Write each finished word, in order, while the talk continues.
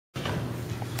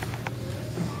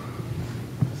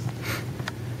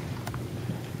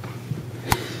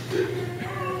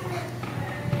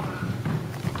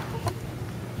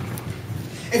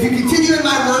If you continue in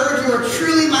my word, you are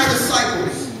truly my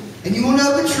disciples, and you will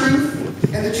know the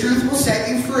truth, and the truth will set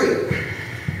you free.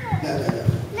 No.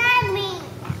 Not me.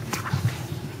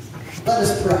 Let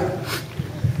us pray.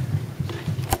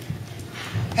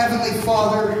 Heavenly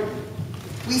Father,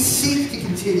 we seek to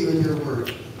continue in your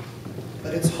word,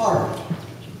 but it's hard.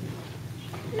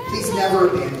 Please never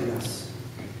abandon us,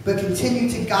 but continue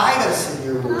to guide us in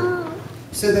your word,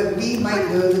 so that we might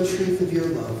know the truth of your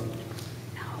love.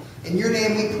 In your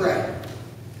name we pray.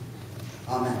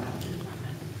 Amen.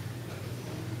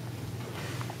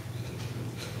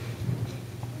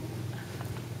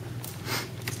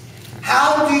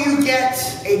 How do you get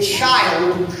a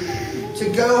child to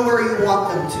go where you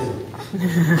want them to?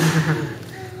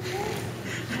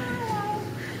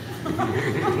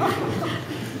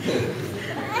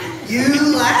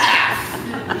 You laugh.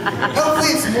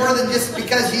 Hopefully it's more than just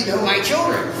because you know my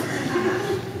children.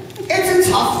 It's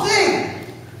a tough thing.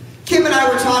 Kim and I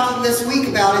were talking this week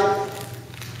about it.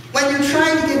 When you're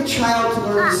trying to get a child to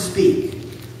learn to speak,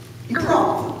 you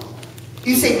prompt them.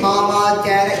 You say mama,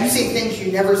 dada, you say things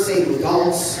you never say to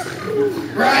adults.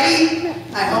 Right?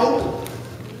 I hope.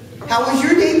 How was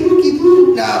your day, Pookie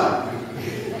Poo? No.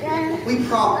 We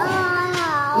prompt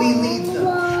them. We lead them.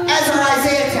 As our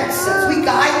Isaiah text says, we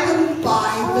guide them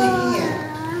by the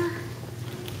hand.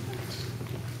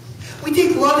 We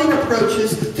take loving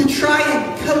approaches to try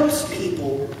and coax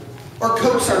people, or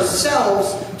coax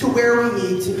ourselves to where we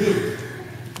need to be.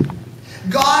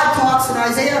 God talks in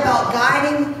Isaiah about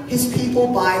guiding his people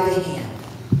by the hand.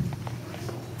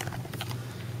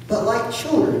 But like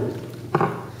children,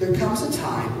 there comes a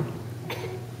time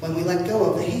when we let go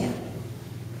of the hand.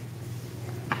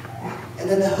 And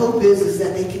then the hope is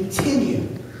that they continue.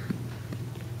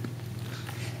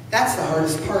 That's the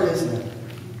hardest part, isn't it?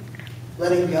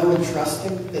 Letting go and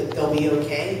trusting that they'll be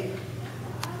okay.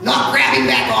 Not grabbing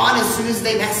back on as soon as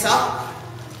they mess up.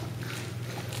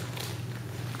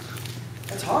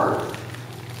 That's hard.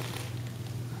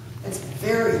 That's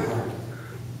very hard.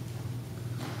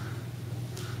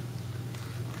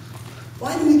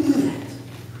 Why do we do that?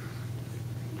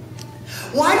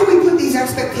 Why do we put these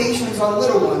expectations on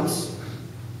little ones,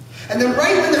 and then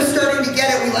right when they're starting to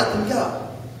get it, we let them go?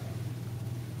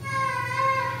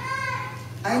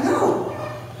 I know.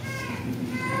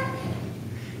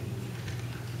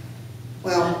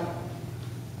 Well,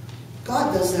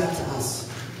 God does that to us,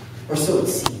 or so it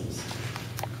seems.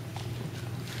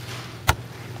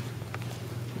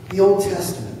 The Old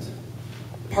Testament,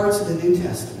 parts of the New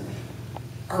Testament,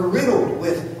 are riddled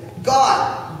with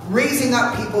God raising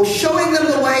up people, showing them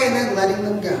the way, and then letting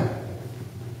them go.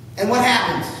 And what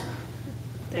happens?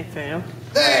 They fail.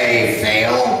 They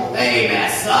fail. They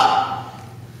mess up.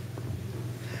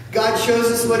 God shows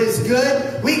us what is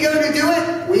good. We go to do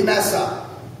it. We mess up.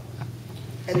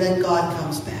 And then God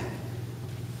comes back.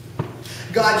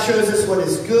 God shows us what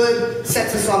is good,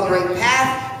 sets us on the right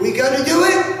path. We go to do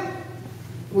it.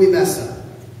 We mess up.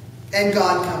 And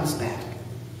God comes back.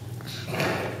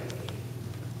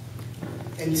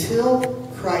 Until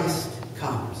Christ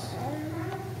comes.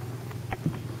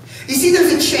 You see,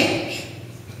 there's a change.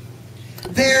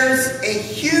 There's a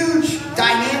huge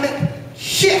dynamic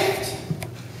shift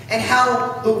in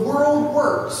how the world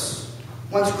works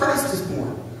once Christ is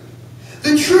born.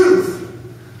 The truth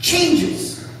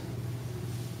changes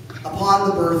upon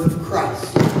the birth of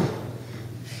Christ.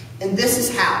 And this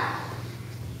is how.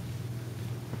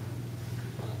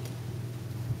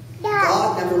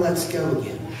 God never lets go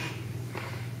again.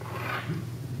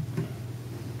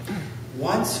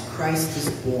 Once Christ is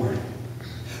born,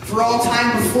 for all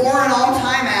time before and all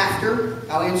time after,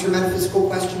 I'll answer metaphysical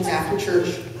questions after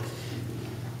church,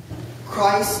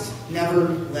 Christ never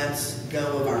lets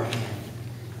go of our hand.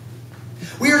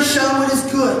 We are shown what is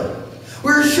good.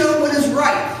 We are shown what is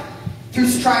right through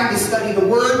trying to study the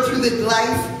Word, through the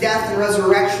life, death, and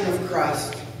resurrection of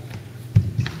Christ.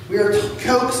 We are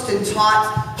coaxed and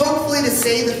taught, hopefully, to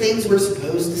say the things we're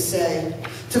supposed to say,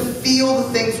 to feel the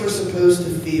things we're supposed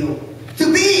to feel,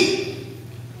 to be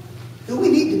who we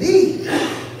need to be.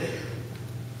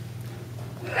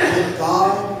 But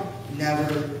God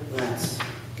never lets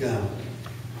go.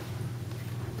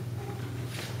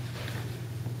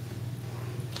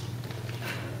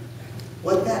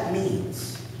 What that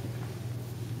means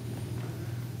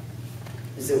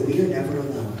is that we are never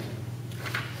alone.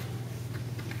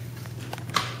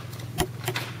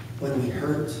 When we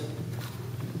hurt,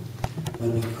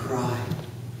 when we cry,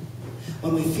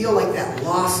 when we feel like that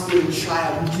lost little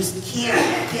child who just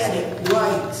can't get it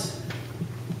right,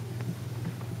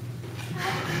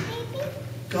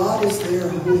 God is there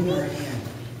holding our hand,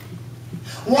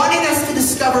 wanting us to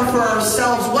discover for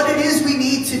ourselves what it is we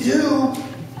need to do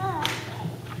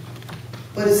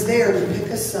but is there to pick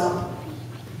us up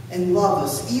and love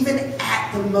us, even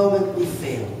at the moment we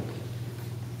fail.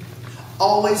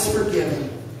 Always forgiving,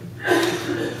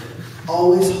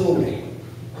 always holding,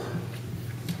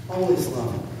 always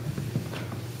loving.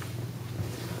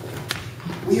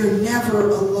 We are never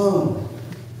alone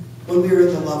when we are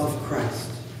in the love of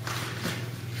Christ.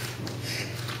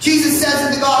 Jesus says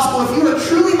in the gospel, if you are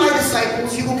truly my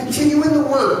disciples, you will continue in the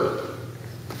word.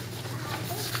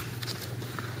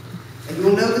 And you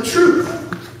will know the truth.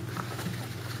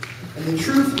 And the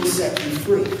truth will set you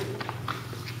free.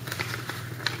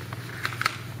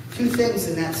 Two things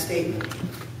in that statement.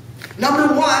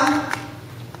 Number one,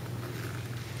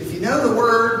 if you know the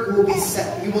word, you will be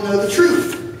set. You will know the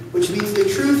truth, which means the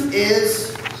truth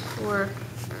is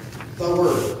the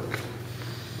word.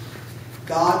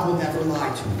 God will never lie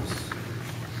to us.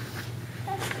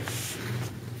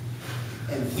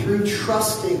 And through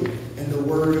trusting in the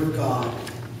word of God,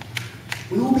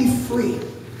 we will be free.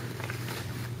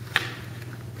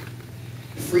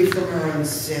 Free from our own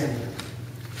sin.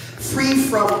 Free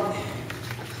from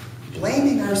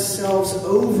blaming ourselves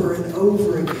over and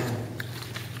over again.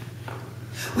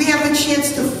 We have the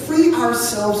chance to free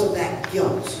ourselves of that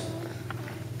guilt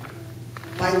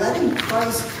by letting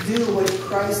Christ do what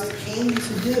Christ came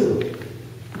to do.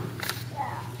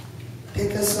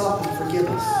 Pick us up and forgive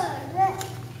us.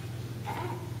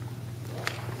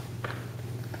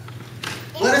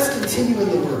 Let us continue in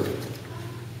the Word.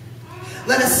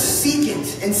 Let us seek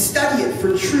it and study it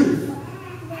for truth.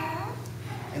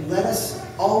 And let us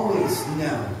always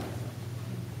know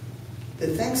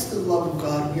that thanks to the love of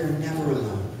God, we are never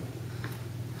alone.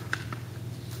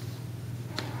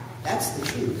 That's the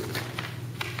truth.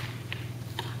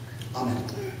 Amen.